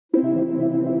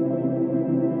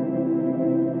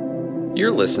You're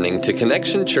listening to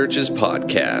Connection Church's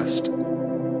podcast.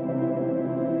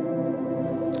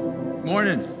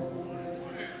 Morning.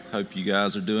 Hope you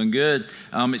guys are doing good.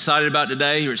 I'm excited about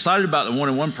today. We're excited about the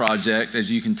One-on-One project.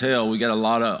 As you can tell, we got a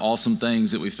lot of awesome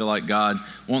things that we feel like God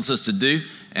wants us to do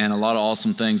and a lot of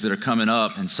awesome things that are coming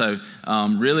up. And so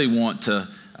really want to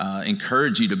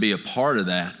encourage you to be a part of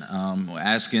that.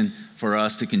 Asking for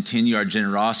us to continue our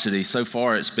generosity. So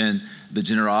far, it's been the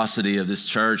generosity of this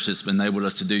church that's enabled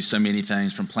us to do so many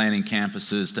things, from planning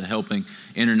campuses to helping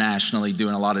internationally,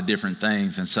 doing a lot of different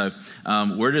things. And so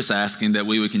we're just asking that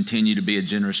we would continue to be a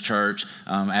generous church,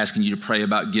 asking you to pray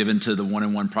about giving to the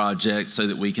One-on-One project so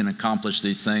that we can accomplish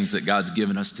these things that God's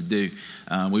given us to do.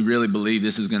 We really believe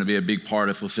this is going to be a big part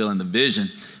of fulfilling the vision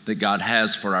that God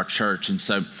has for our church. And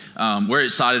so we're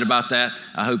excited about that.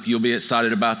 I hope you'll be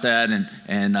excited about that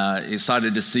and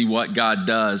excited to see what God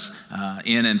does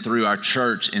in and through our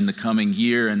church in the coming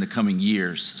year and the coming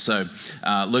years. So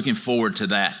looking forward to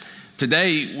that.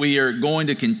 Today, we are going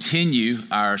to continue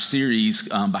our series,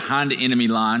 Behind the Enemy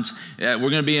Lines. We're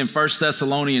going to be in 1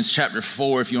 Thessalonians chapter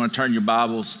 4, if you want to turn your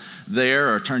Bibles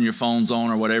there or turn your phones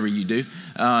on or whatever you do.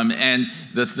 And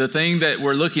the thing that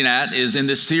we're looking at is in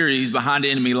this series, Behind the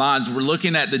Enemy Lines, we're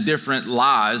looking at the different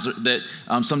lies that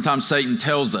sometimes Satan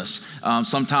tells us,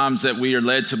 sometimes that we are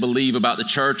led to believe about the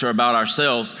church or about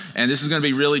ourselves. And this is going to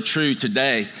be really true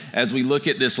today as we look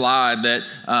at this lie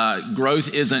that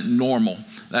growth isn't normal.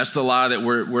 That's the lie that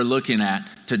we're looking at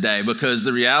today, because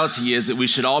the reality is that we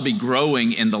should all be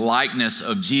growing in the likeness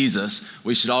of Jesus.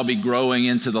 We should all be growing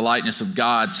into the likeness of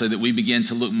God so that we begin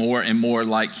to look more and more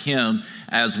like Him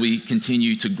as we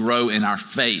continue to grow in our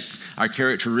faith. Our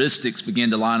characteristics begin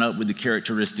to line up with the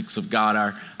characteristics of God.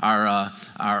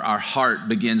 Our heart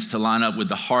begins to line up with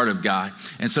the heart of God.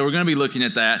 And so we're going to be looking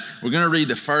at that. We're going to read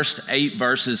the first 8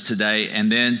 verses today,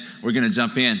 and then we're going to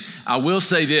jump in. I will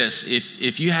say this,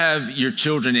 if you have your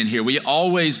children in here, we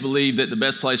always believe that the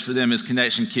best place for them is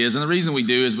Connection Kids. And the reason we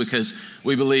do is because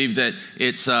we believe that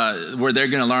it's where they're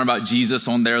going to learn about Jesus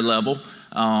on their level.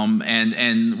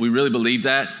 And we really believe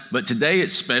that. But today,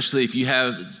 especially if you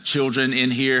have children in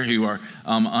here who are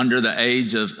under the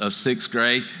age of 6th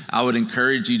grade, I would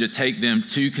encourage you to take them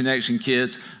to Connection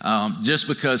Kids, just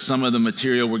because some of the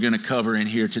material we're going to cover in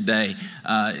here today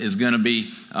is going to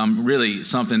be really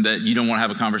something that you don't want to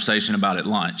have a conversation about at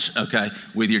lunch, okay,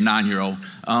 with your 9-year-old.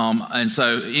 And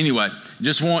so anyway,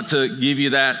 just want to give you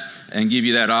that and give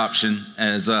you that option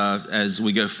as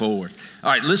we go forward. All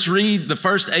right, let's read the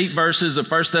first 8 verses of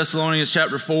 1 Thessalonians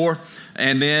chapter 4,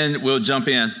 and then we'll jump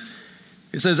in.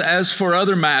 It says, "As for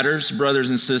other matters, brothers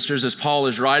and sisters," as Paul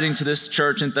is writing to this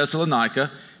church in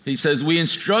Thessalonica, he says, "We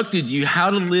instructed you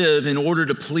how to live in order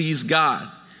to please God.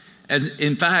 As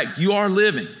in fact, you are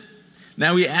living.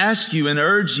 Now we ask you and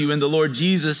urge you in the Lord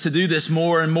Jesus to do this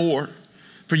more and more.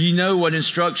 For you know what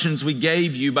instructions we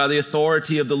gave you by the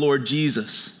authority of the Lord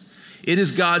Jesus. It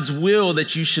is God's will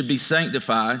that you should be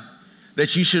sanctified,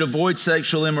 that you should avoid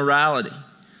sexual immorality,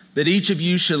 that each of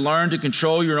you should learn to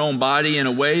control your own body in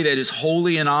a way that is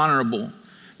holy and honorable,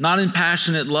 not in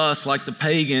passionate lust like the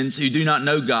pagans who do not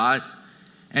know God,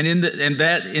 and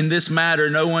that in this matter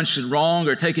no one should wrong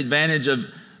or take advantage of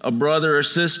a brother or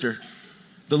sister.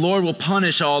 The Lord will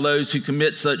punish all those who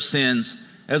commit such sins,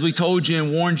 as we told you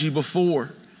and warned you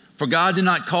before. For God did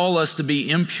not call us to be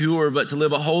impure, but to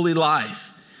live a holy life.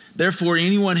 Therefore,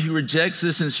 anyone who rejects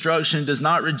this instruction does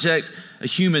not reject a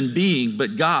human being,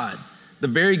 but God, the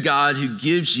very God who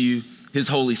gives you His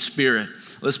Holy Spirit."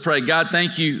 Let's pray. God,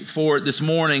 thank you for this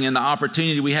morning and the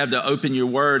opportunity we have to open your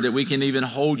word, that we can even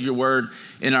hold your word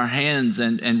in our hands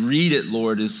and read it,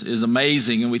 Lord, is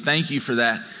amazing. And we thank you for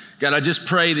that. God, I just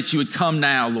pray that you would come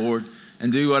now, Lord,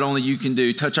 and do what only you can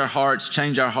do. Touch our hearts,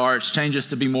 change us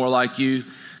to be more like you.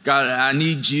 God, I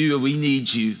need you, we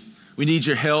need you. We need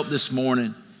your help this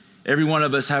morning. Every one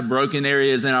of us have broken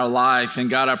areas in our life. And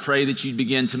God, I pray that you'd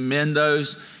begin to mend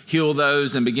those, heal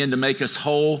those, and begin to make us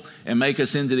whole and make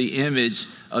us into the image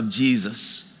of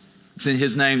Jesus. It's in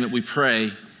his name that we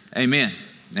pray. Amen.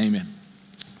 Amen.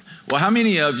 Well, how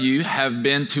many of you have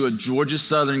been to a Georgia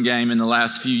Southern game in the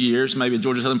last few years? Maybe a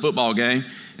Georgia Southern football game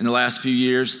in the last few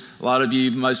years. A lot of you,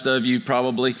 most of you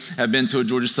probably have been to a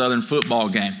Georgia Southern football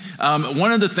game.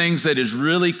 One of the things that is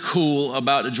really cool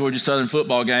about the Georgia Southern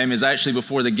football game is actually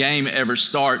before the game ever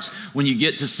starts, when you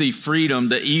get to see Freedom,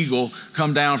 the eagle,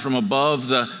 come down from above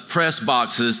the press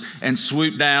boxes and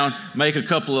swoop down, make a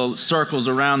couple of circles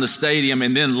around the stadium,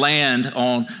 and then land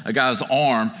on a guy's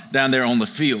arm down there on the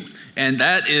field. And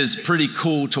that is pretty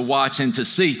cool to watch and to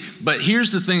see. But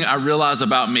here's the thing I realize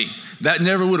about me. That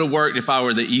never would have worked if I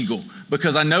were the eagle,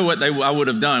 because I know what I would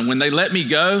have done. When they let me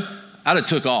go, I'd have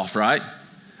took off, right?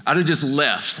 I'd have just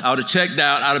left. I would have checked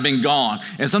out. I'd have been gone.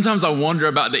 And sometimes I wonder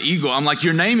about the eagle. I'm like,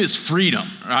 your name is freedom,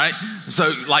 right?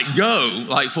 So like, go,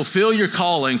 like fulfill your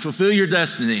calling, fulfill your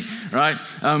destiny, right?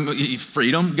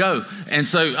 Freedom, go. And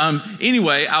so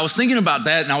anyway, I was thinking about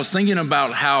that, and I was thinking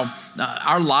about how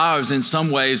our lives in some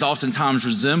ways oftentimes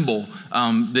resemble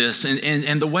this.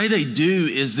 And the way they do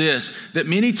is this, that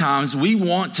many times we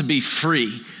want to be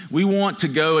free. We want to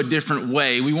go a different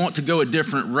way. We want to go a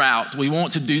different route. We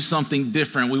want to do something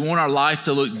different. We want our life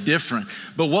to look different.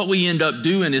 But what we end up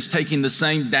doing is taking the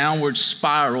same downward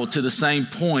spiral to the same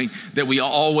point that we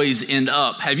always end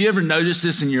up. Have you ever noticed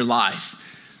this in your life?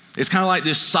 It's kind of like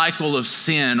this cycle of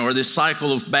sin or this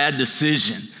cycle of bad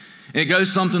decision. It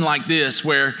goes something like this,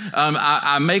 where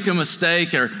I make a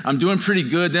mistake, or I'm doing pretty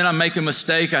good, then I make a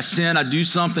mistake, I sin, I do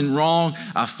something wrong,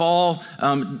 I fall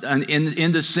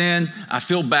into sin, I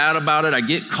feel bad about it, I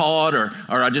get caught, or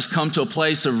I just come to a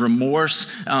place of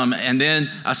remorse, and then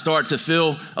I start to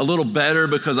feel a little better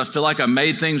because I feel like I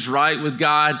made things right with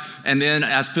God, and then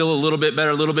I feel a little bit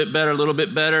better,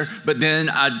 but then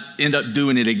I end up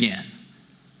doing it again.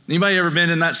 Anybody ever been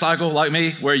in that cycle like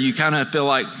me, where you kind of feel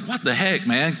like, what the heck,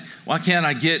 man? Why can't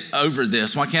I get over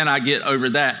this? Why can't I get over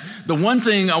that? The one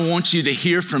thing I want you to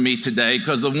hear from me today,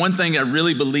 because the one thing I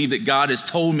really believe that God has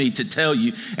told me to tell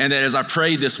you, and that as I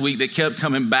prayed this week that kept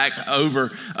coming back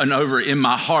over and over in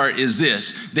my heart, is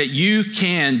this, that you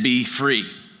can be free.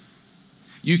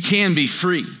 You can be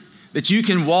free. That you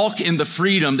can walk in the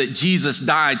freedom that Jesus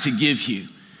died to give you.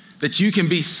 That you can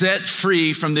be set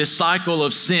free from this cycle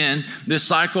of sin, this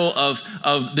cycle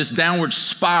of this downward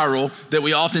spiral that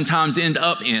we oftentimes end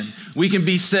up in. We can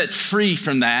be set free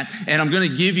from that, and I'm going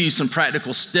to give you some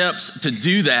practical steps to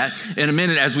do that in a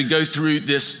minute as we go through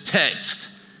this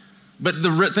text. But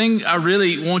the thing I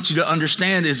really want you to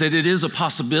understand is that it is a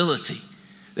possibility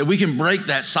that we can break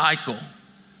that cycle.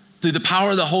 Through the power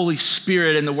of the Holy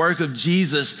Spirit and the work of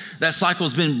Jesus, that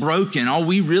cycle's been broken. All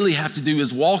we really have to do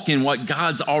is walk in what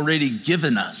God's already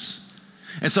given us.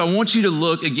 And so I want you to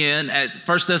look again at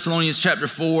 1 Thessalonians chapter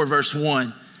 4, verse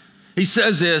 1. He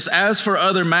says this, as for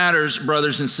other matters,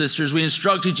 brothers and sisters, we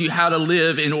instructed you how to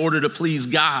live in order to please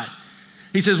God.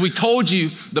 He says, we told you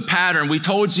the pattern. We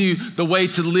told you the way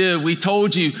to live. We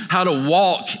told you how to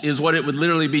walk, is what it would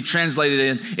literally be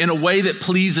translated in a way that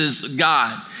pleases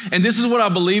God. And this is what I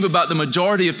believe about the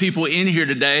majority of people in here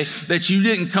today, that you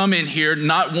didn't come in here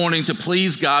not wanting to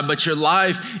please God, but your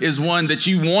life is one that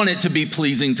you want it to be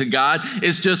pleasing to God.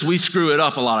 It's just we screw it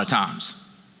up a lot of times.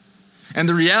 And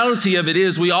the reality of it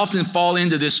is we often fall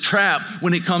into this trap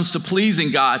when it comes to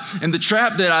pleasing God. And the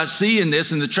trap that I see in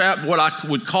this, and the trap, what I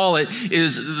would call it,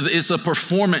 is it's a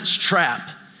performance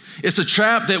trap. It's a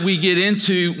trap that we get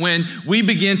into when we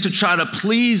begin to try to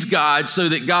please God so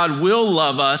that God will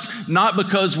love us, not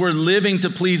because we're living to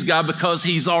please God, because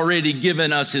He's already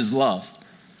given us His love.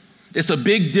 It's a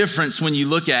big difference when you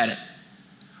look at it.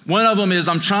 One of them is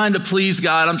I'm trying to please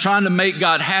God. I'm trying to make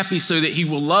God happy so that He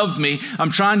will love me.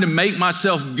 I'm trying to make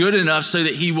myself good enough so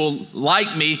that He will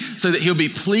like me, so that He'll be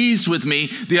pleased with me.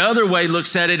 The other way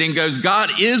looks at it and goes, God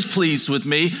is pleased with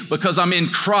me because I'm in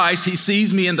Christ. He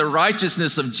sees me in the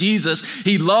righteousness of Jesus.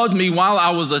 He loved me while I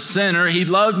was a sinner. He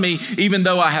loved me even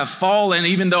though I have fallen,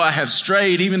 even though I have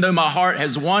strayed, even though my heart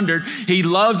has wandered. He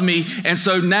loved me. And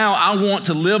so now I want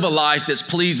to live a life that's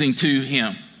pleasing to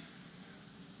Him.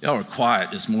 Y'all are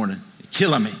quiet this morning. You're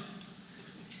killing me.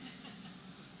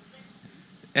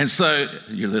 And so,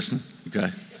 you're listening?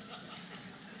 Okay.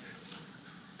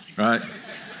 Right?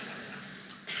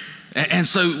 And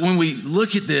so when we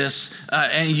look at this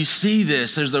and you see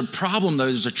this, there's a problem though,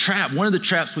 there's a trap. One of the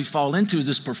traps we fall into is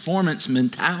this performance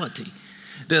mentality.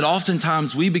 That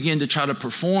oftentimes we begin to try to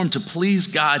perform to please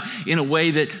God in a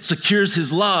way that secures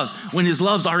His love, when His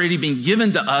love's already been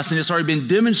given to us and it's already been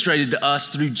demonstrated to us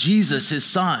through Jesus, His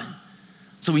Son.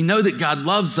 So we know that God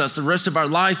loves us. The rest of our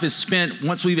life is spent,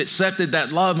 once we've accepted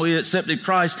that love, we've accepted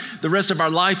Christ, the rest of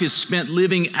our life is spent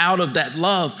living out of that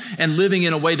love and living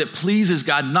in a way that pleases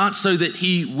God, not so that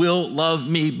He will love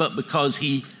me, but because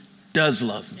He does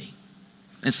love me.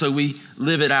 And so we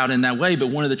live it out in that way.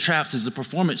 But one of the traps is the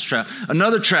performance trap.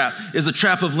 Another trap is a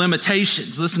trap of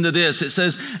limitations. Listen to this. It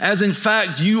says, as in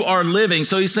fact you are living.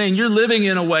 So he's saying you're living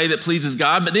in a way that pleases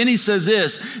God. But then he says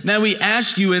this, now we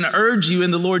ask you and urge you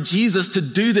in the Lord Jesus to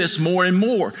do this more and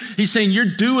more. He's saying you're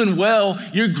doing well.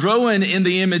 You're growing in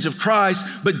the image of Christ,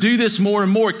 but do this more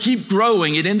and more. Keep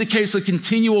growing. It indicates a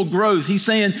continual growth. He's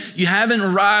saying you haven't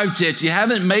arrived yet. You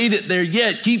haven't made it there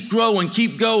yet. Keep growing.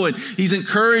 Keep going. He's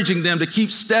encouraging them to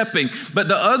keep stepping. But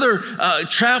the other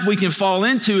trap we can fall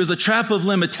into is a trap of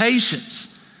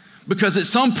limitations, Because at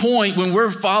some point when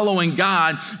we're following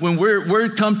God, when we're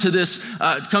come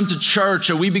to church,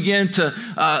 or we begin to,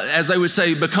 as they would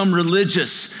say, become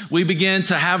religious, we begin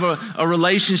to have a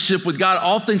relationship with God.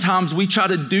 Oftentimes we try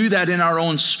to do that in our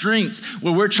own strength,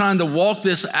 where we're trying to walk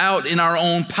this out in our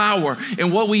own power.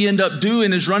 And what we end up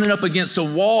doing is running up against a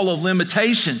wall of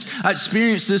limitations. I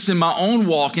experienced this in my own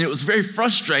walk, and it was very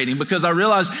frustrating because I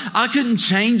realized I couldn't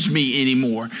change me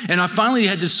anymore. And I finally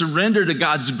had to surrender to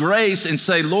God's grace and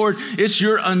say, Lord, it's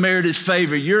your unmerited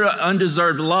favor, your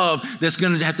undeserved love that's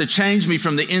going to have to change me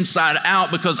from the inside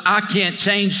out, because I can't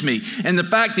change me. And the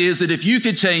fact is that if you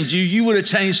could change you, you would have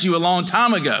changed you a long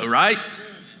time ago, right?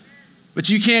 But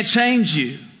you can't change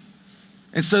you.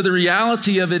 And so the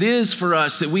reality of it is for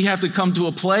us that we have to come to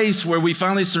a place where we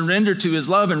finally surrender to his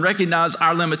love and recognize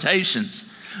our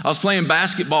limitations. I was playing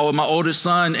basketball with my oldest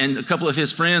son and a couple of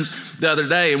his friends the other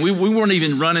day, and we weren't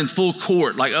even running full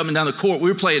court, like up and down the court.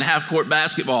 We were playing half-court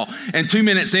basketball, and 2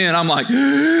 minutes in, I'm like,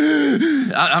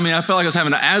 I felt like I was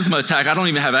having an asthma attack. I don't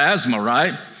even have asthma,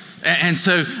 right? And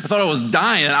so I thought I was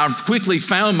dying. I quickly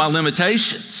found my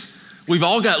limitations. We've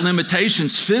all got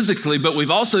limitations physically, but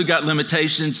we've also got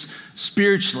limitations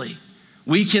spiritually.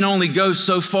 We can only go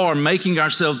so far making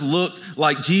ourselves look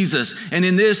like Jesus. And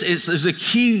in this, there's a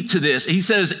key to this. He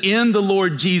says, in the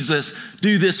Lord Jesus,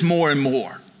 do this more and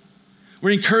more.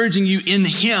 We're encouraging you in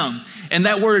him. And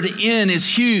that word in is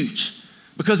huge,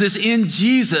 because it's in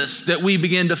Jesus that we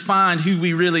begin to find who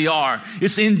we really are.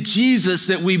 It's in Jesus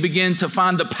that we begin to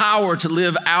find the power to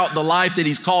live out the life that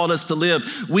he's called us to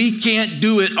live. We can't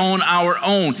do it on our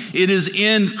own. It is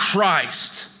in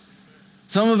Christ.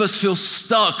 Some of us feel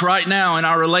stuck right now in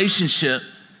our relationship,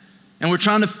 and we're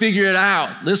trying to figure it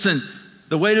out. Listen,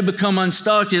 the way to become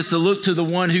unstuck is to look to the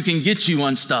one who can get you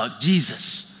unstuck,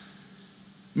 Jesus.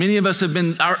 Many of us have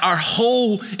been, our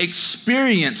whole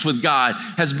experience with God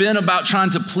has been about trying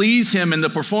to please him in the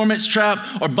performance trap,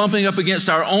 or bumping up against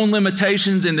our own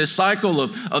limitations in this cycle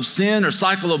of sin or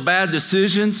cycle of bad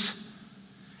decisions,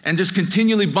 and just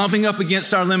continually bumping up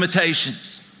against our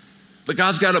limitations. But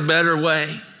God's got a better way.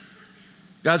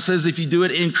 God says if you do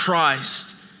it in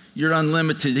Christ, you're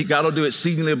unlimited. God will do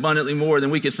exceedingly abundantly more than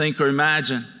we could think or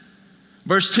imagine.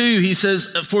 Verse 2, he says,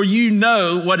 for you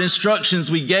know what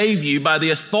instructions we gave you by the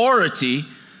authority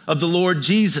of the Lord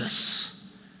Jesus.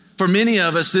 For many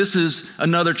of us, this is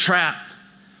another trap.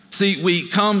 See, we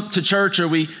come to church, or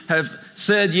we have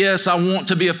said, yes, I want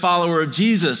to be a follower of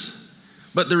Jesus.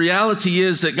 But the reality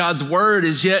is that God's word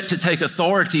is yet to take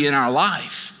authority in our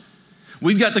life.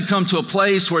 We've got to come to a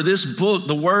place where this book,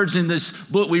 the words in this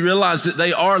book, we realize that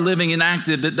they are living and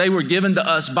active, that they were given to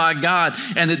us by God,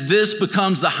 and that this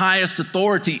becomes the highest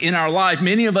authority in our life.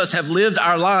 Many of us have lived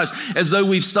our lives as though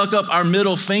we've stuck up our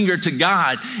middle finger to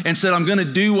God and said, I'm going to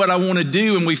do what I want to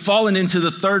do. And we've fallen into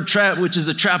the third trap, which is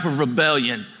a trap of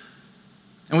rebellion.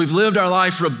 And we've lived our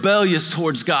life rebellious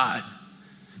towards God,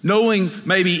 knowing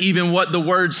maybe even what the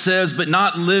word says, but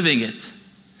not living it.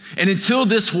 And until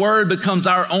this word becomes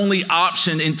our only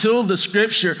option, until the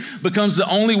scripture becomes the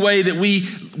only way that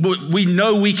we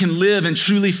know we can live and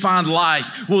truly find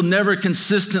life, we'll never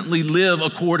consistently live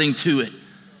according to it.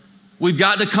 We've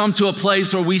got to come to a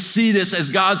place where we see this as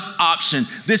God's option.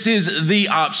 This is the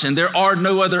option. There are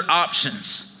no other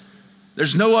options.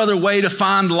 There's no other way to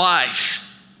find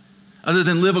life other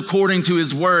than live according to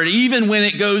his word, even when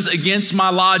it goes against my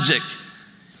logic,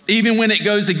 even when it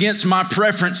goes against my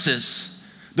preferences.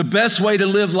 The best way to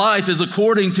live life is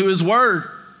according to his word.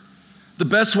 The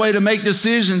best way to make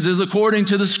decisions is according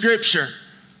to the scripture.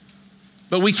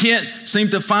 But we can't seem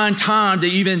to find time to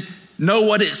even know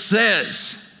what it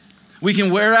says. We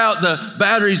can wear out the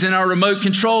batteries in our remote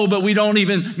control, but we don't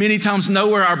even many times know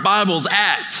where our Bible's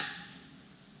at.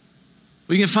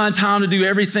 We can find time to do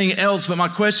everything else, but my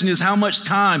question is, how much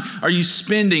time are you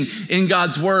spending in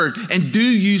God's word? And do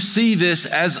you see this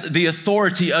as the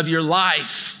authority of your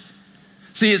life?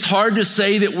 See, it's hard to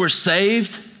say that we're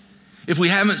saved if we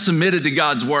haven't submitted to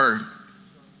God's word.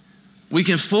 We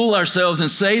can fool ourselves and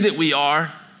say that we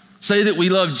are, say that we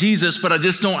love Jesus, but I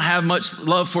just don't have much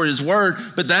love for his word.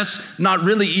 But that's not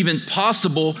really even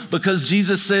possible, because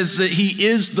Jesus says that he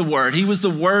is the word. He was the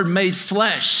word made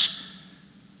flesh.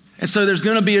 And so there's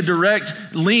going to be a direct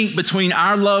link between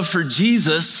our love for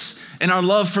Jesus and our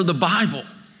love for the Bible.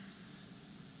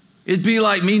 It'd be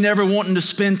like me never wanting to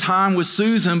spend time with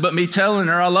Susan, but me telling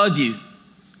her I love you.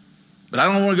 But I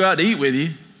don't want to go out to eat with you,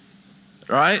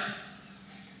 right?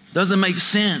 Doesn't make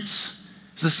sense.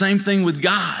 It's the same thing with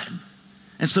God.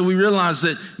 And so we realize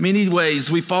that many ways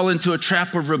we fall into a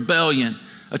trap of rebellion,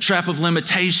 a trap of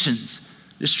limitations,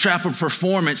 this trap of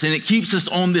performance, and it keeps us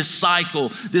on this cycle,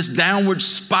 this downward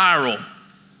spiral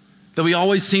that we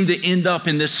always seem to end up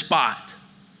in this spot.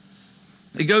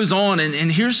 It goes on, and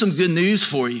here's some good news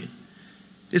for you.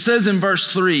 It says in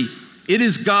verse 3, it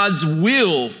is God's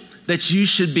will that you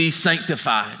should be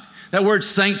sanctified. That word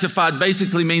sanctified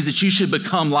basically means that you should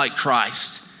become like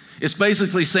Christ. It's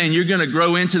basically saying you're going to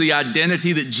grow into the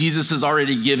identity that Jesus has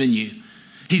already given you.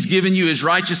 He's given you his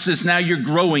righteousness, now you're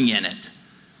growing in it.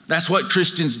 That's what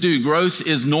Christians do. Growth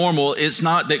is normal. It's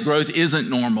not that growth isn't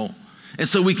normal. And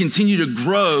so we continue to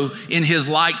grow in his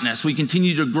likeness. We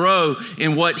continue to grow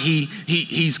in what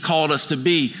he's called us to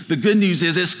be. The good news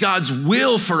is it's God's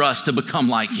will for us to become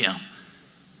like him.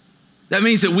 That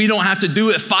means that we don't have to do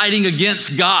it fighting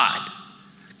against God.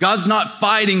 God's not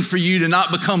fighting for you to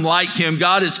not become like him.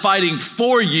 God is fighting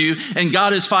for you, and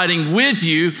God is fighting with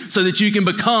you so that you can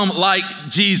become like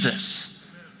Jesus.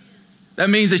 That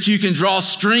means that you can draw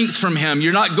strength from him.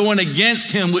 You're not going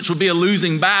against him, which would be a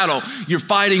losing battle. You're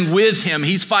fighting with him.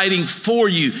 He's fighting for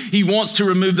you. He wants to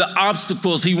remove the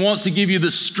obstacles. He wants to give you the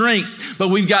strength, but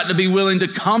we've got to be willing to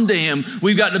come to him.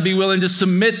 We've got to be willing to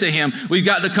submit to him. We've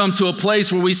got to come to a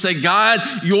place where we say, God,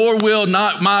 your will,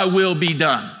 not my will, be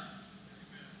done.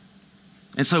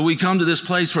 And so we come to this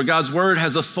place where God's word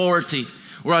has authority,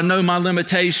 where I know my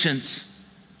limitations,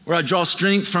 where I draw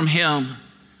strength from him,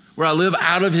 where I live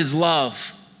out of his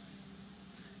love,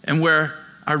 and where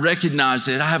I recognize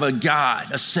that I have a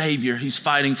God, a Savior, who's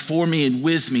fighting for me and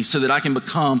with me so that I can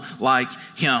become like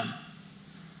him.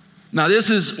 Now, this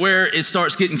is where it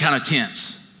starts getting kind of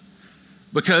tense,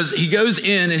 because he goes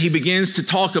in and he begins to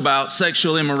talk about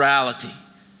sexual immorality.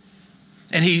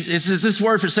 And this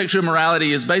word for sexual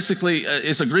immorality is basically,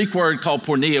 it's a Greek word called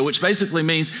porneia, which basically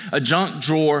means a junk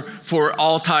drawer for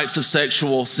all types of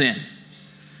sexual sin.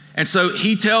 And so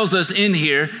he tells us in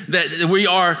here that we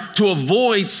are to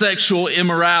avoid sexual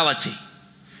immorality.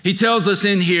 He tells us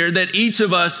in here that each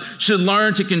of us should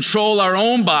learn to control our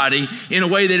own body in a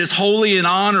way that is holy and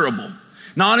honorable,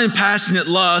 not in passionate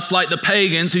lust like the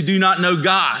pagans who do not know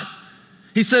God.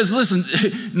 He says, listen,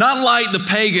 not like the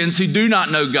pagans who do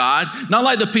not know God, not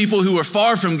like the people who are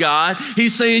far from God.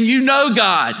 He's saying, you know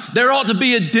God. There ought to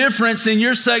be a difference in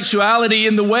your sexuality,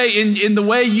 in the way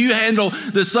you handle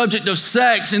the subject of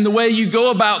sex, in the way you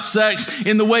go about sex,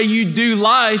 in the way you do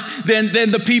life than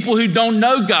the people who don't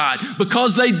know God.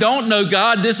 Because they don't know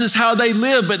God, this is how they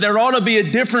live. But there ought to be a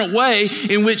different way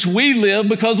in which we live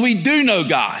because we do know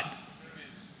God.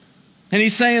 And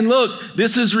he's saying, look,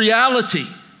 this is reality.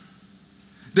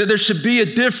 That there should be a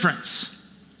difference.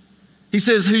 He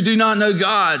says, who do not know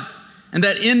God, and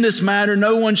that in this matter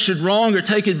no one should wrong or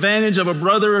take advantage of a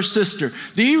brother or sister.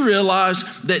 Do you realize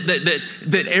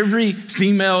that every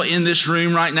female in this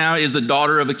room right now is the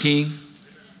daughter of a king?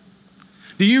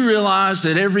 Do you realize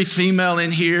that every female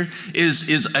in here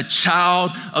is a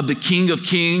child of the King of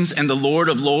Kings and the Lord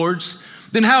of Lords?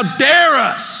 Then how dare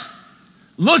us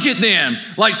look at them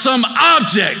like some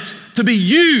object to be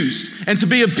used and to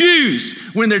be abused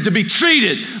when they're to be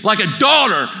treated like a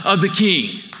daughter of the king.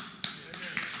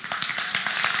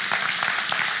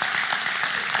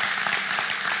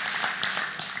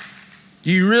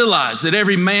 Do you realize that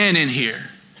every man in here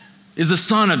is a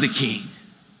son of the king?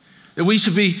 That we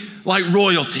should be like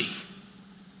royalty.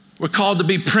 We're called to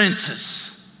be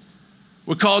princes.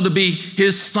 We're called to be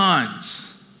his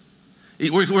sons.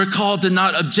 We're called to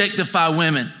not objectify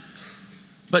women,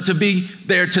 but to be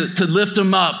there to lift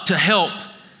them up, to help.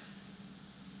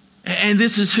 And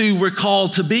this is who we're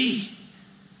called to be.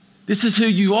 This is who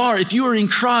you are. If you are in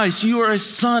Christ, you are a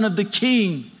son of the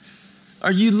King.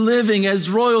 Are you living as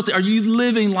royalty? Are you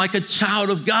living like a child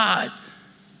of God?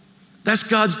 That's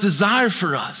God's desire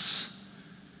for us.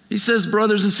 He says,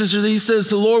 brothers and sisters, he says,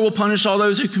 the Lord will punish all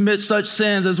those who commit such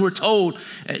sins as we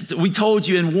told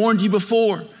you and warned you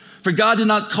before. For God did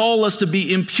not call us to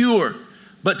be impure,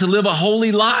 but to live a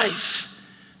holy life.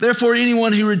 Therefore,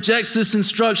 anyone who rejects this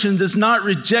instruction does not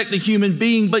reject a human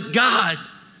being, but God,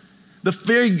 the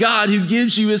very God who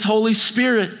gives you his Holy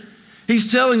Spirit.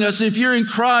 He's telling us if you're in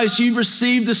Christ, you've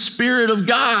received the Spirit of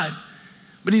God.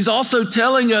 But he's also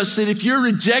telling us that if you're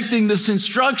rejecting this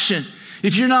instruction,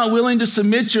 if you're not willing to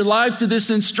submit your life to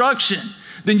this instruction,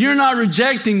 then you're not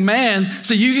rejecting man.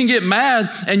 So you can get mad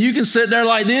and you can sit there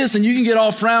like this and you can get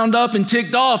all frowned up and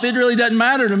ticked off. It really doesn't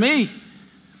matter to me.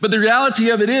 But the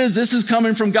reality of it is this is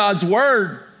coming from God's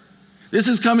word. This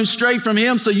is coming straight from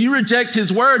him. So you reject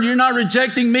his word. You're not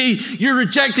rejecting me. You're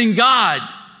rejecting God.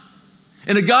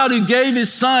 And a God who gave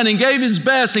his son and gave his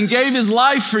best and gave his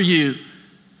life for you.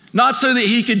 Not so that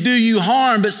he could do you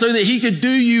harm, but so that he could do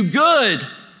you good.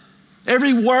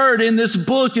 Every word in this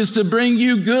book is to bring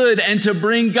you good and to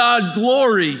bring God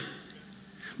glory.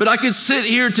 But I could sit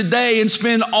here today and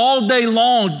spend all day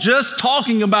long just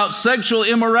talking about sexual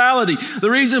immorality. The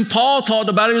reason Paul talked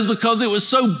about it is because it was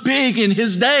so big in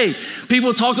his day.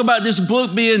 People talk about this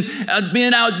book being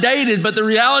outdated, but the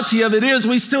reality of it is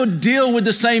we still deal with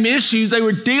the same issues they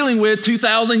were dealing with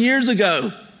 2,000 years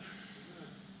ago.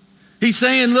 He's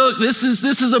saying, look, this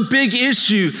is a big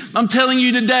issue. I'm telling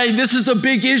you today, this is a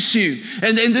big issue.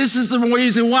 And this is the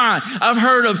reason why. I've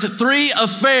heard of 3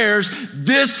 affairs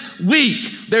this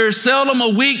week. There is seldom a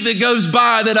week that goes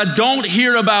by that I don't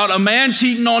hear about a man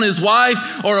cheating on his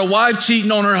wife or a wife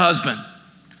cheating on her husband.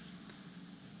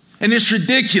 And it's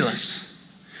ridiculous.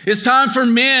 It's time for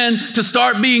men to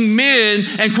start being men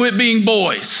and quit being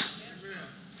boys.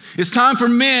 It's time for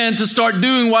men to start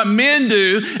doing what men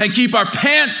do and keep our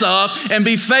pants up and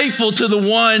be faithful to the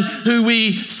one who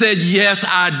we said, yes,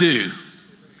 I do.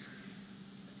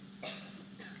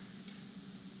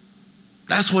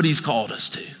 That's what he's called us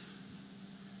to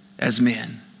as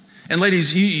men. And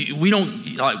ladies, you don't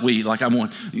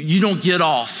get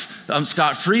off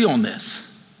scot-free on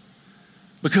this.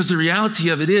 Because the reality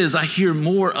of it is I hear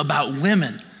more about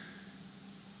women,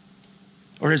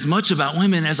 or as much about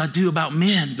women as I do about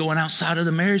men going outside of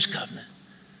the marriage covenant.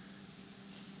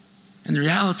 And the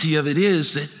reality of it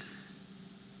is that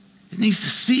it needs to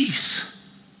cease.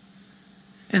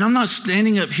 And I'm not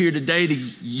standing up here today to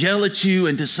yell at you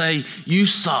and to say, you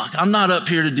suck. I'm not up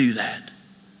here to do that.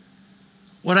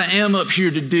 What I am up here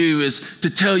to do is to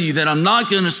tell you that I'm not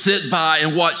going to sit by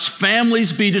and watch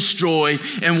families be destroyed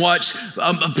and watch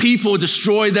people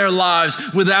destroy their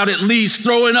lives without at least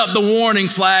throwing up the warning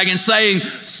flag and saying,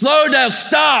 slow down,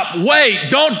 stop, wait,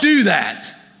 don't do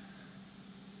that.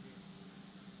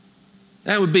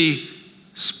 That would be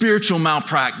spiritual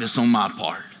malpractice on my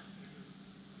part.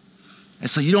 And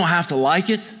so you don't have to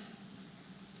like it,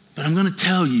 but I'm going to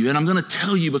tell you, and I'm going to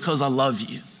tell you because I love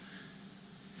you.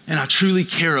 And I truly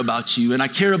care about you, and I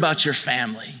care about your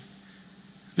family.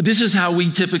 But this is how we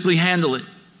typically handle it.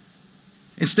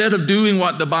 Instead of doing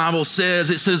what the Bible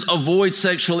says, it says avoid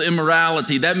sexual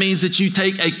immorality. That means that you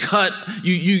take a cut,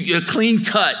 a clean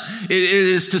cut. It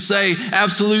is to say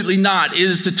absolutely not. It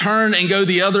is to turn and go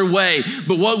the other way.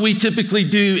 But what we typically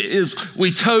do is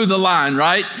we toe the line,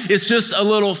 right? It's just a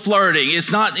little flirting.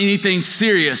 It's not anything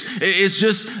serious. It's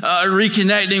just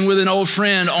reconnecting with an old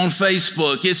friend on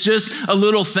Facebook. It's just a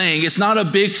little thing. It's not a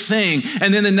big thing.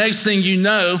 And then the next thing you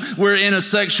know, we're in a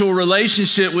sexual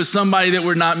relationship with somebody that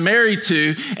we're not married to.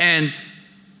 And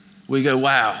we go,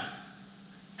 wow,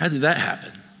 how did that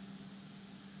happen?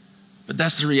 But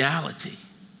that's the reality.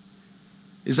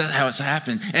 Is that how it's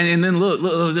happened? And then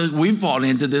look, we've bought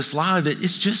into this lie that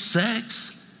it's just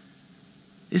sex.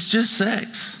 It's just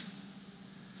sex.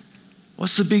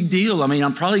 What's the big deal? I mean,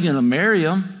 I'm probably going to marry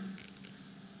him.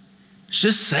 It's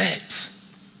just sex.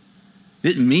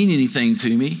 Didn't mean anything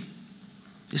to me.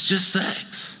 It's just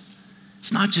sex.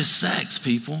 It's not just sex,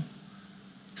 people.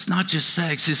 It's not just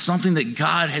sex. It's something that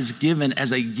God has given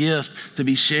as a gift to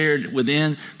be shared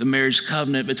within the marriage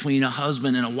covenant between a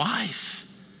husband and a wife.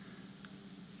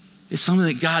 It's something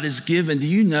that God has given. Do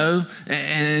you know,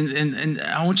 and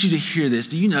I want you to hear this,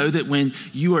 do you know that when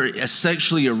you are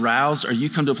sexually aroused or you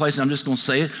come to a place, and I'm just going to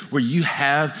say it, where you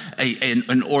have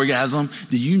an orgasm,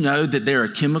 do you know that there are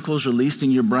chemicals released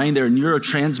in your brain? There are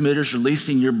neurotransmitters released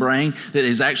in your brain that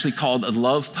is actually called a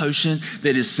love potion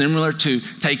that is similar to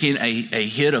taking a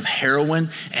hit of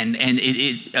heroin, and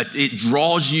it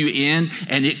draws you in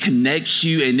and it connects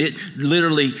you and it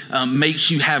literally makes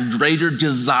you have greater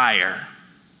desire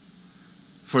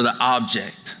for the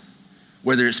object,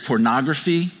 whether it's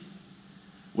pornography,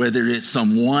 whether it's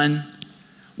someone,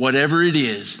 whatever it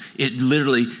is, it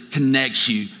literally connects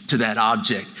you to that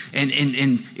object. And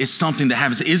it's something that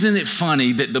happens. Isn't it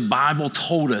funny that the Bible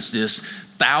told us this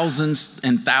thousands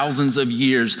and thousands of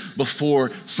years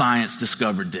before science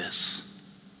discovered this?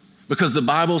 Because the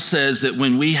Bible says that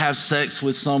when we have sex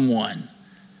with someone,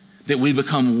 that we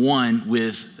become one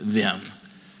with them.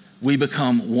 We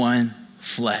become one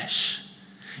flesh.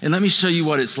 And let me show you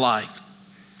what it's like.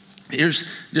 Here's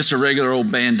just a regular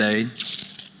old Band-Aid.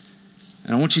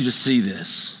 And I want you to see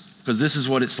this, because this is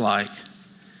what it's like.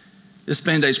 This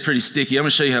Band-Aid's pretty sticky. I'm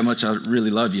going to show you how much I really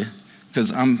love you,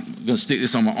 because I'm going to stick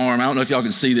this on my arm. I don't know if y'all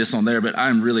can see this on there, but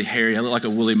I'm really hairy. I look like a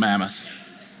woolly mammoth.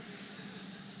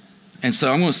 And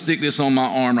so I'm going to stick this on my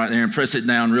arm right there and press it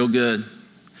down real good,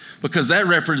 because that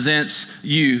represents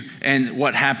you and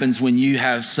what happens when you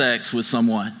have sex with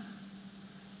someone.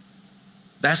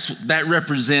 That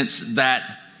represents that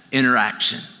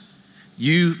interaction.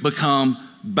 You become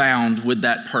bound with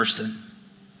that person.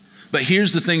 But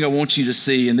here's the thing I want you to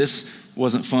see, and this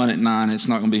wasn't fun at 9, it's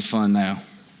not going to be fun now.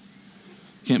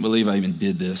 Can't believe I even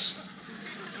did this.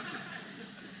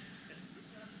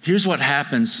 Here's what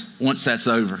happens once that's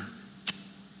over.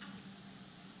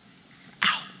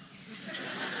 Ow.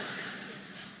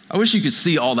 I wish you could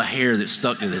see all the hair that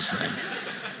stuck to this thing.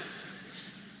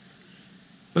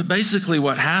 But basically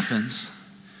what happens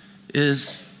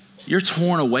is you're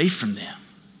torn away from them.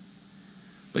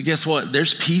 But guess what?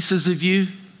 There's pieces of you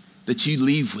that you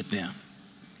leave with them.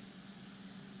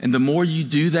 And the more you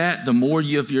do that, the more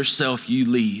of yourself you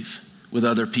leave with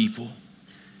other people.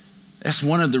 That's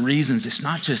one of the reasons it's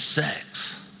not just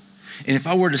sex. And if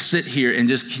I were to sit here and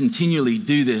just continually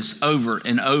do this over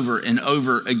and over and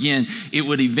over again, it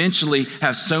would eventually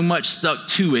have so much stuck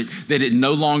to it that it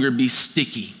no longer be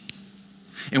sticky.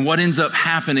 And what ends up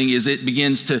happening is it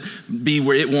begins to be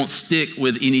where it won't stick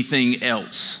with anything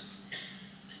else,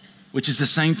 which is the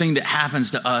same thing that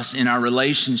happens to us in our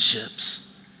relationships.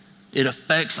 It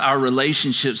affects our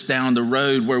relationships down the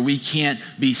road where we can't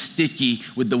be sticky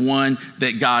with the one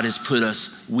that God has put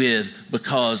us with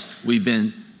because we've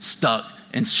been stuck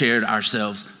and shared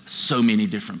ourselves so many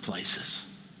different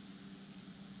places.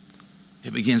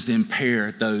 It begins to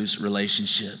impair those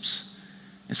relationships.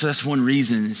 And so that's one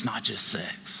reason it's not just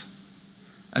sex.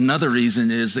 Another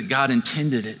reason is that God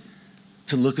intended it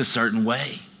to look a certain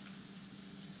way.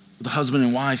 The husband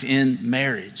and wife in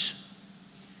marriage.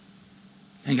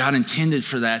 And God intended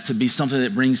for that to be something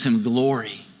that brings him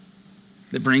glory,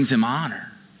 that brings him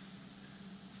honor.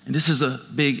 And this is a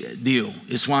big deal.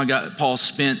 It's why Paul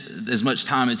spent as much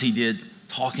time as he did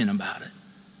talking about it.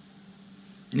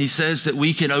 And he says that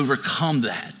we can overcome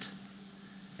that.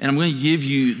 And I'm going to give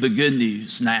you the good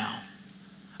news now.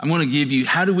 I'm going to give you,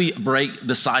 how do we break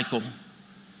the cycle?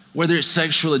 Whether it's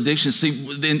sexual addiction. See,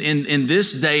 in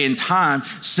this day and time,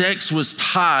 sex was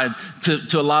tied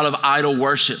to a lot of idol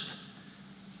worship.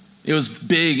 It was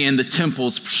big in the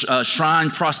temples, shrine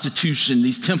prostitution,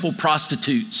 these temple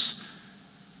prostitutes.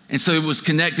 And so it was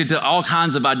connected to all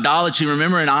kinds of idolatry.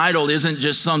 Remember, an idol isn't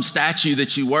just some statue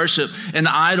that you worship. An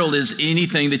idol is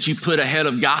anything that you put ahead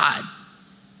of God.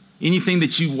 Anything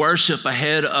that you worship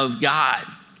ahead of God.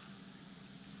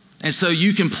 And so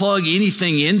you can plug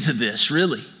anything into this,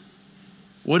 really.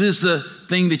 What is the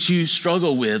thing that you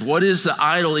struggle with? What is the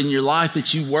idol in your life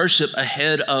that you worship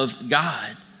ahead of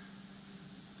God?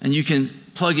 And you can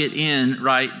plug it in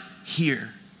right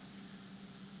here.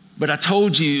 But I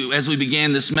told you as we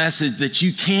began this message that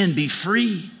you can be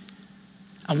free.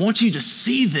 I want you to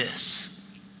see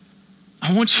this.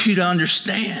 I want you to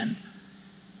understand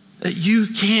that you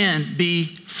can be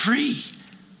free.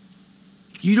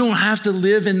 You don't have to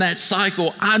live in that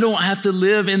cycle. I don't have to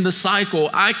live in the cycle.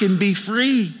 I can be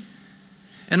free.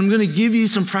 And I'm going to give you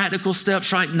some practical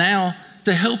steps right now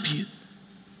to help you.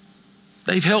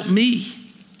 They've helped me.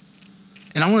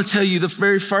 And I want to tell you the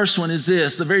very first one is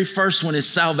this. The very first one is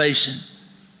salvation.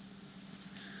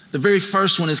 The very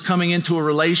first one is coming into a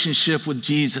relationship with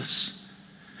Jesus.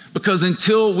 Because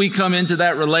until we come into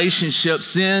that relationship,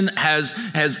 sin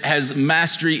has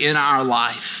mastery in our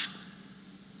life.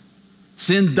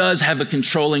 Sin does have a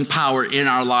controlling power in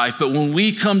our life. But when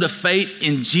we come to faith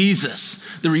in Jesus,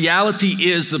 the reality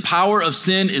is the power of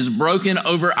sin is broken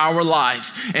over our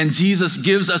life. And Jesus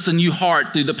gives us a new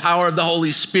heart through the power of the Holy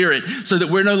Spirit so that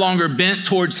we're no longer bent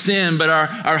towards sin, but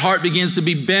our heart begins to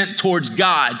be bent towards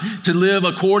God, to live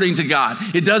according to God.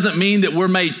 It doesn't mean that we're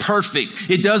made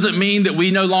perfect. It doesn't mean that we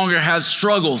no longer have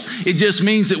struggles. It just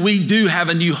means that we do have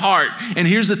a new heart. And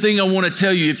here's the thing I want to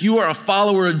tell you. If you are a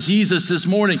follower of Jesus this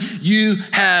morning, you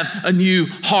have a new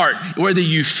heart. Whether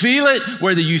you feel it,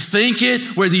 whether you think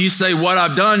it, whether you say what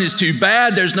I've done is too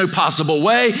bad, there's no possible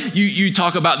way. You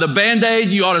talk about the Band-Aid,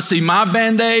 you ought to see my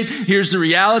Band-Aid. Here's the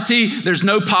reality, there's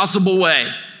no possible way.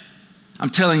 I'm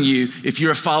telling you, if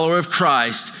you're a follower of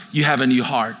Christ, you have a new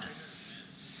heart.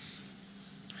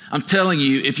 I'm telling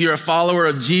you, if you're a follower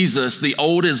of Jesus, the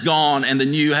old is gone and the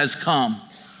new has come.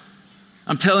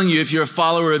 I'm telling you, if you're a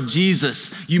follower of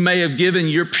Jesus, you may have given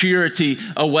your purity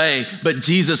away, but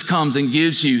Jesus comes and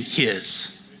gives you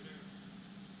his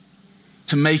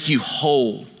to make you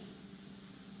whole,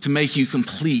 to make you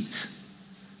complete,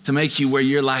 to make you where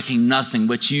you're lacking nothing,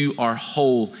 but you are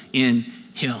whole in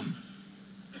him.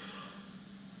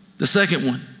 The second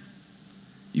one,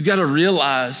 you've got to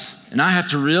realize, and I have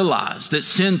to realize, that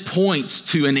sin points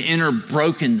to an inner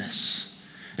brokenness.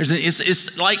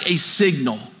 It's like a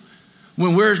signal.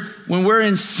 When we're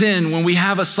in sin, when we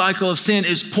have a cycle of sin,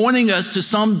 it's pointing us to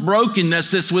some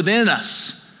brokenness that's within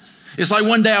us. It's like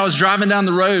one day I was driving down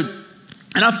the road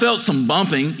and I felt some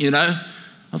bumping, you know. I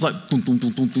was like, boom, boom,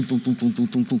 boom, boom, boom, boom, boom, boom, boom,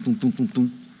 boom, boom, boom, boom,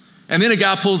 boom. And then a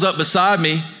guy pulls up beside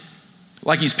me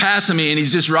like he's passing me and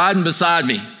he's just riding beside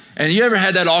me. And you ever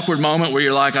had that awkward moment where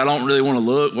you're like, I don't really want to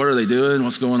look. What are they doing?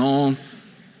 What's going on?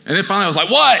 And then finally I was like,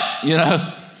 what? You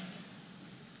know?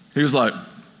 He was like,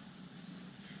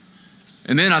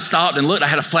 and then I stopped and looked. I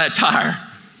had a flat tire.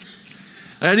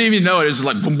 I didn't even know it. It was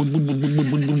like, boom, boom, boom, boom, boom, boom,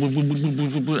 boom, boom, boom,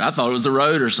 boom, boom. I thought it was the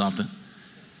road or something.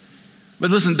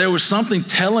 But listen, there was something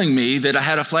telling me that I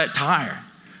had a flat tire.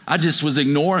 I just was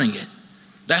ignoring it.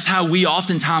 That's how we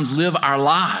oftentimes live our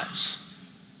lives.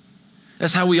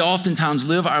 That's how we oftentimes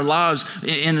live our lives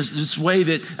in this way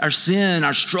that our sin,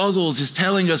 our struggles is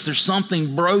telling us there's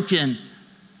something broken,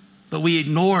 but we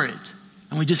ignore it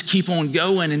and we just keep on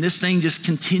going, and this thing just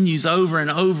continues over and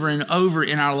over and over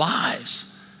in our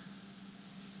lives.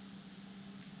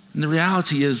 And the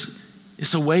reality is,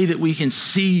 it's a way that we can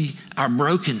see our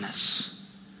brokenness.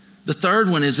 The third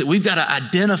one is that we've got to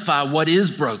identify what is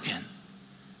broken.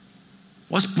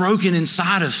 What's broken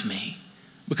inside of me?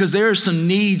 Because there are some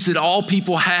needs that all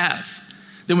people have.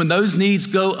 Then when those needs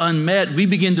go unmet, we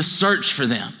begin to search for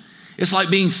them. It's like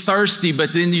being thirsty,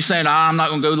 but then you say, I'm not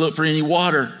gonna go look for any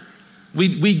water.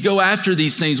 We go after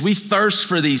these things. We thirst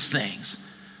for these things.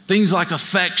 Things like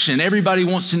affection. Everybody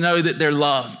wants to know that they're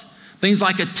loved. Things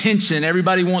like attention.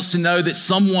 Everybody wants to know that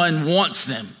someone wants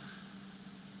them.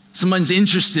 Someone's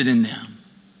interested in them.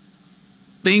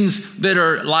 Things that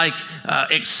are like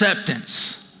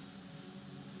acceptance.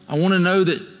 I want to know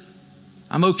that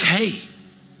I'm okay.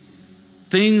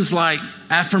 Things like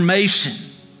affirmation.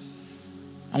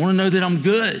 I want to know that I'm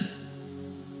good.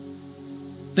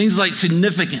 Things like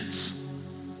significance.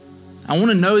 I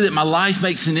want to know that my life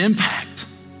makes an impact.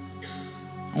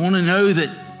 I want to know that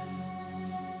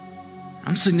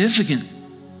I'm significant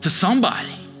to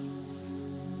somebody.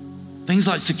 Things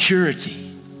like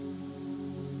security.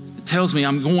 It tells me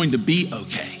I'm going to be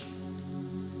okay.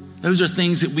 Those are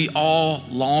things that we all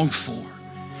long for.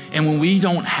 And when we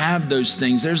don't have those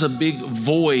things, there's a big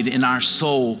void in our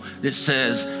soul that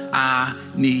says, I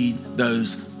need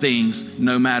those things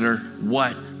no matter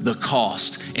what the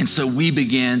cost. And so we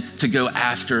begin to go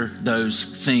after those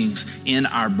things in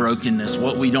our brokenness.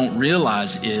 What we don't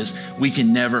realize is we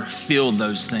can never feel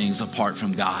those things apart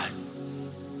from God.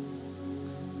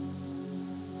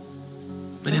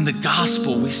 But in the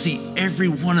gospel, we see every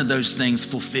one of those things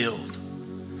fulfilled.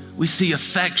 We see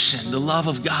affection, the love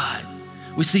of God.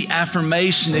 We see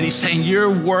affirmation that he's saying,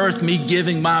 you're worth me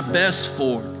giving my best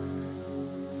for.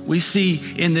 We see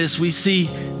in this, we see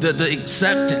the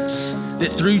acceptance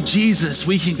that through Jesus,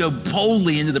 we can go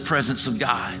boldly into the presence of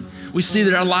God. We see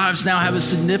that our lives now have a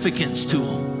significance to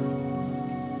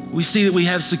them. We see that we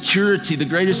have security, the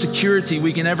greatest security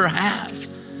we can ever have.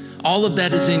 All of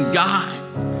that is in God.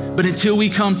 But until we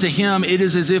come to him, it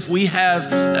is as if we have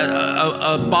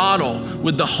a bottle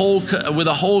with a hole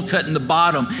cut in the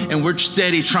bottom, and we're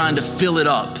steady trying to fill it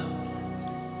up.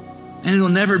 And it'll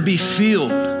never be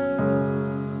filled.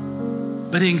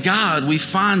 But in God, we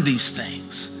find these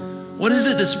things. What is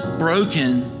it that's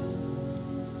broken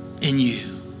in you?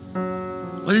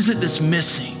 What is it that's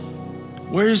missing?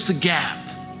 Where is the gap?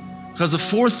 Because the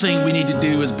fourth thing we need to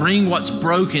do is bring what's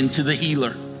broken to the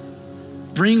healer.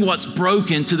 Bring what's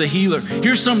broken to the healer.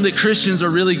 Here's something that Christians are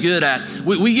really good at.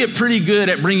 We get pretty good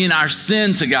at bringing our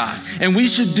sin to God. And we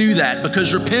should do that,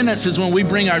 because repentance is when we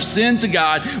bring our sin to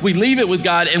God, we leave it with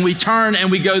God, and we turn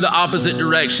and we go the opposite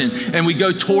direction and we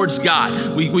go towards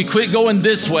God. We quit going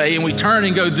this way and we turn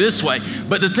and go this way.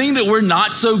 But the thing that we're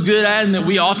not so good at and that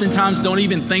we oftentimes don't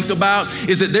even think about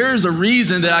is that there is a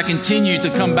reason that I continue to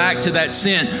come back to that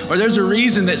sin, or there's a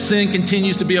reason that sin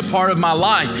continues to be a part of my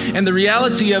life. And the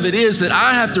reality of it is that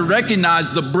I have to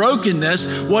recognize the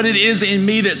brokenness, what it is in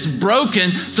me that's broken,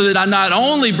 so that I not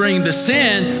only bring the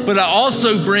sin, but I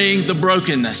also bring the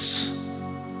brokenness.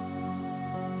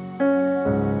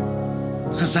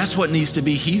 Because that's what needs to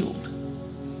be healed.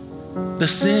 The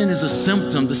sin is a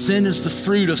symptom. The sin is the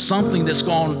fruit of something that's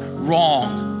gone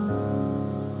wrong.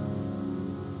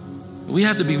 We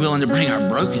have to be willing to bring our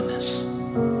brokenness.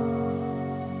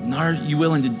 And are you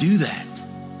willing to do that?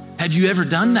 Have you ever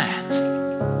done that?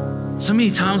 So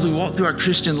many times we walk through our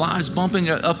Christian lives bumping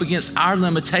up against our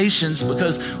limitations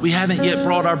because we haven't yet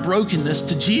brought our brokenness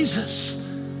to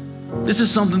Jesus. This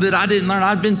is something that I didn't learn.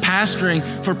 I've been pastoring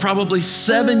for probably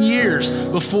 7 years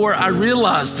before I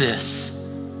realized this.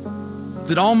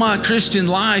 That all my Christian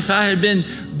life, I had been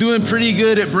doing pretty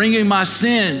good at bringing my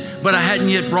sin, but I hadn't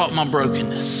yet brought my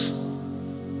brokenness.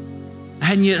 I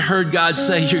hadn't yet heard God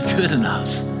say, you're good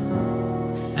enough.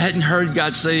 I hadn't heard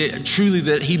God say truly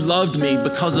that he loved me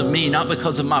because of me, not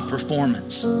because of my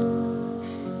performance.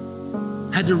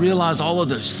 I had to realize all of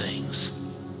those things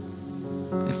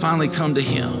and finally come to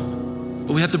him.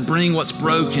 But we have to bring what's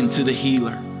broken to the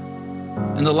healer.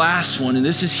 And the last one, and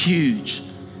this is huge,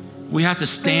 we have to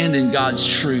stand in God's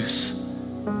truth.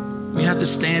 We have to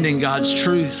stand in God's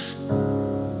truth.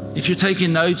 If you're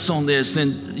taking notes on this,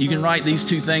 then you can write these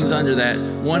two things under that.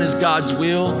 One is God's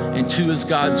will, and two is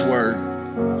God's word.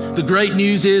 The great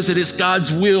news is that it's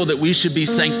God's will that we should be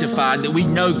sanctified, that we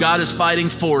know God is fighting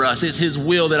for us. It's his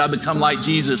will that I become like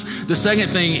Jesus. The second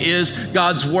thing is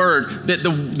God's word, that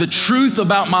the truth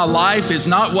about my life is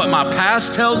not what my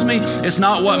past tells me. It's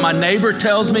not what my neighbor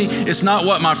tells me. It's not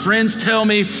what my friends tell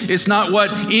me. It's not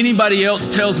what anybody else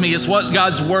tells me. It's what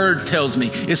God's word tells me.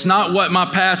 It's not what my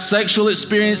past sexual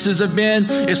experiences have been.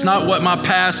 It's not what my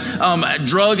past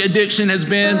drug addiction has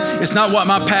been. It's not what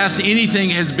my past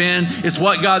anything has been. It's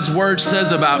what God's word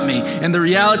says about me. And the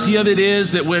reality of it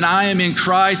is that when I am in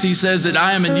Christ, he says that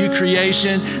I am a new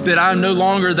creation, that I am no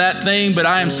longer that thing, but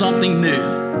I am something new.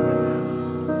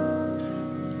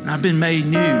 And I've been made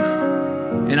new,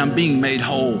 and I'm being made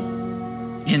whole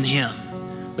in him.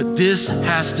 But this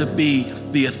has to be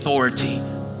the authority.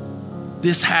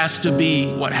 This has to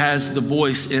be what has the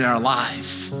voice in our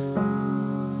life.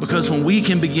 Because when we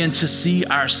can begin to see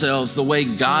ourselves the way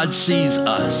God sees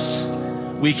us,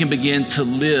 we can begin to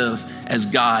live as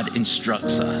God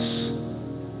instructs us.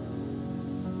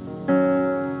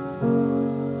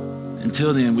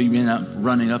 Until then, we end up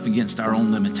running up against our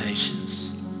own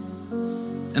limitations.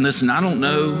 And listen, I don't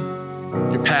know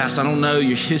your past. I don't know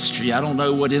your history. I don't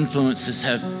know what influences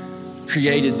have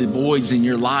created the voids in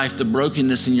your life, the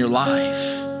brokenness in your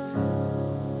life.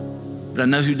 But I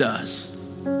know who does.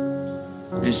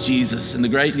 It's Jesus. And the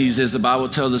great news is the Bible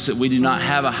tells us that we do not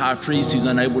have a high priest who's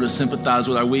unable to sympathize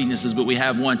with our weaknesses, but we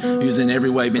have one who's in every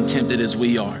way been tempted as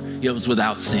we are, yet was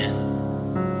without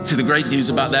sin. See, the great news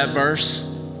about that verse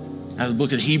out of the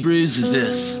book of Hebrews is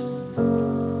this.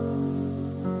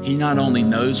 He not only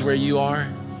knows where you are,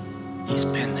 he's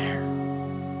been there.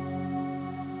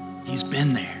 He's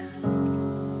been there.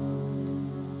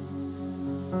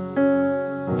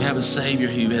 We have a Savior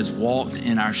who has walked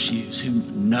in our shoes, who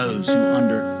knows, who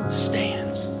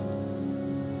understands.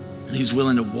 And he's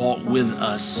willing to walk with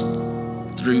us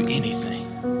through anything.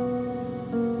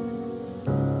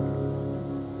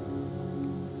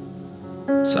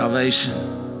 Salvation.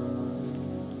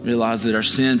 Realize that our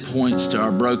sin points to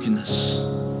our brokenness.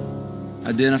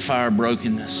 Identify our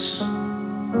brokenness.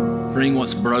 Bring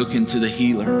what's broken to the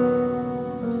healer.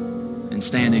 And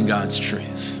stand in God's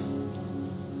truth.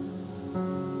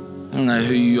 I don't know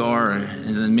who you are,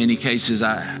 and in many cases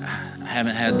I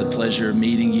haven't had the pleasure of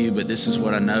meeting you, but this is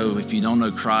what I know. If you don't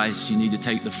know Christ, you need to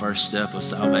take the first step of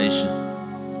salvation.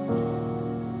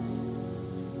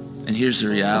 And here's the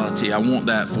reality. I want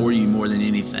that for you more than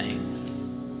anything.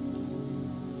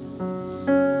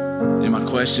 And my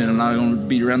question, I'm not going to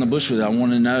beat around the bush with it. I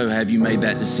want to know, have you made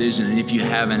that decision? And if you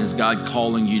haven't, is God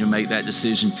calling you to make that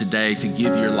decision today to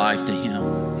give your life to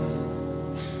him?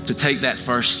 To take that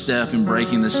first step in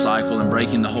breaking this cycle and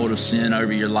breaking the hold of sin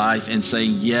over your life and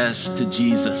saying yes to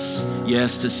Jesus,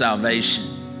 yes to salvation,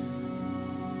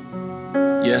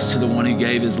 yes to the one who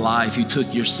gave his life, who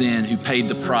took your sin, who paid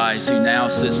the price, who now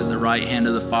sits at the right hand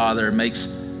of the Father and makes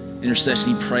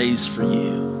intercession. He prays for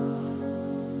you.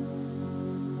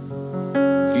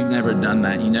 If you've never done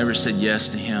that, you never said yes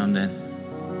to him, then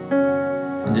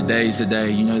and today's the day.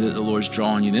 You know that the Lord's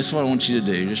drawing you. This is what I want you to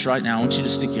do. Just right now, I want you to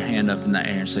stick your hand up in the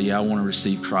air and say, yeah, I want to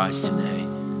receive Christ today.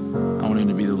 I want him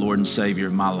to be the Lord and Savior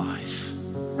of my life.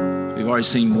 We've already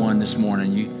seen one this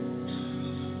morning.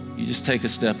 You just take a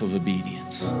step of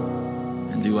obedience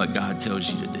and do what God tells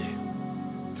you to do.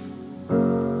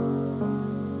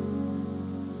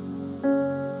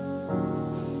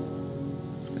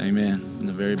 Amen. In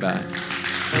the very back.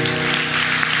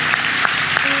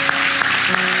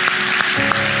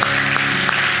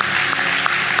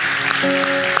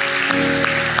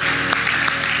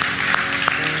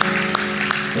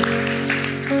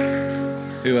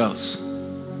 Who else?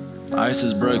 Ice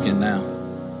is broken now.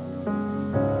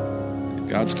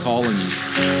 God's calling you.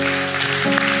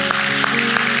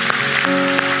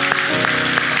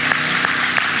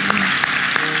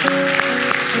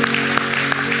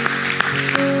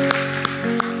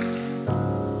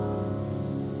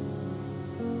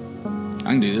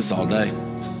 I can do this all day.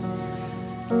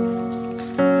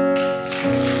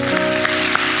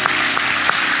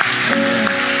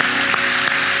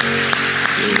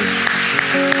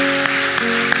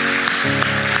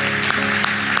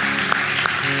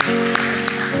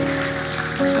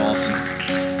 It's awesome.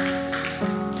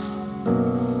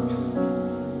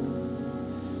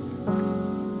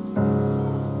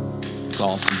 It's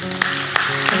awesome.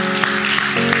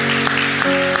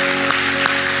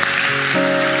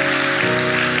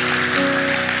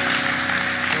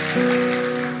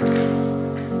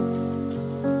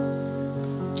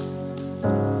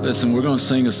 Listen, we're going to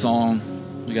sing a song.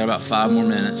 We got about 5 more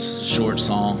minutes. It's a short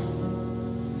song.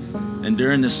 And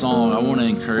during this song, I want to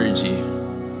encourage you.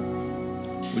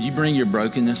 Would you bring your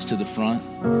brokenness to the front?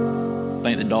 I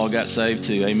think the dog got saved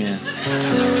too. Amen.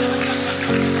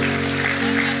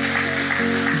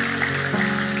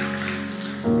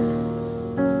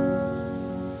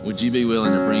 Would you be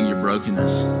willing to bring your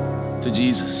brokenness to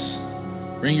Jesus?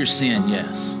 Bring your sin,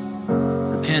 yes.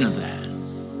 Repent of that.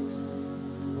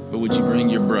 But would you bring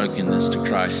your brokenness to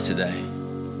Christ today?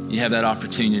 You have that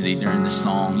opportunity during this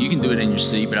song. You can do it in your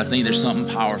seat, but I think there's something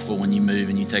powerful when you move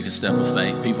and you take a step of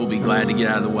faith. People will be glad to get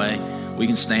out of the way. We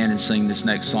can stand and sing this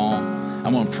next song.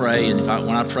 I'm going to pray, and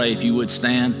when I pray, if you would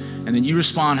stand, and then you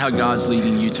respond how God's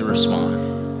leading you to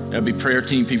respond. There'll be prayer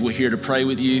team people here to pray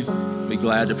with you. Be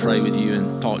glad to pray with you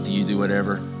and talk to you, do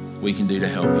whatever we can do to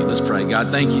help you. Let's pray.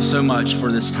 God, thank you so much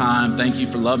for this time. Thank you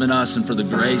for loving us and for the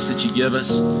grace that you give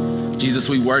us. Jesus,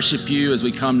 we worship you as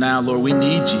we come now. Lord, we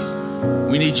need you.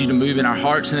 We need you to move in our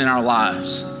hearts and in our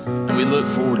lives. And we look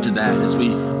forward to that as we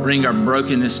bring our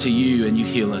brokenness to you and you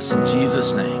heal us. In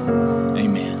Jesus' name,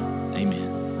 amen.